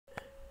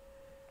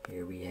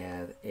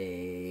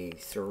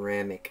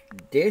ceramic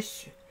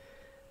dish.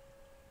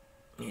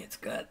 It's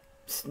got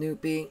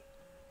Snoopy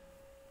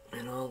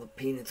and all the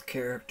Peanuts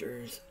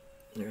characters.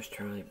 There's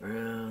Charlie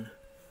Brown.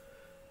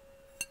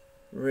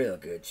 Real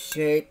good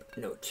shape.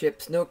 No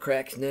chips, no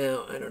cracks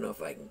now. I don't know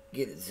if I can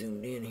get it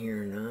zoomed in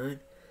here or not.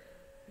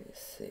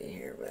 Let's see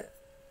here, but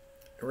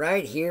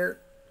right here,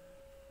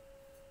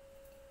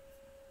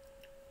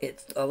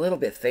 it's a little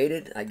bit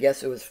faded. I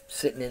guess it was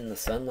sitting in the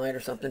sunlight or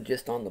something,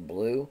 just on the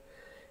blue.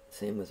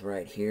 Same with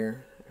right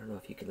here. I don't know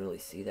if you can really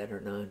see that or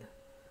not.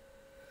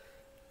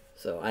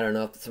 So I don't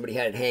know if somebody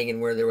had it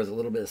hanging where there was a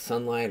little bit of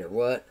sunlight or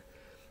what.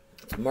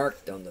 It's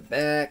marked on the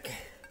back.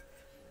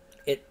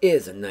 It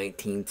is a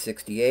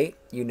 1968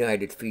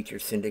 United Feature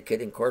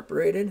Syndicate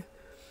Incorporated.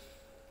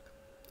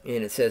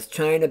 And it says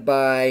China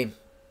by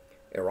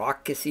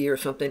IROQUOIS or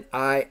something.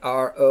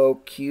 IROQUOIS,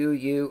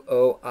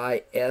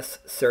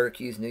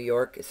 Syracuse, New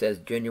York. It says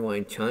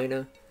Genuine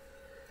China.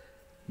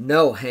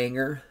 No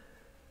hanger.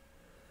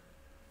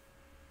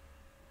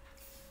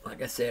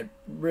 Like I said,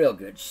 real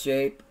good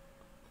shape.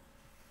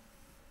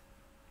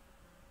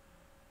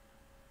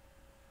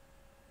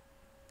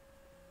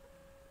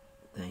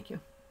 Thank you.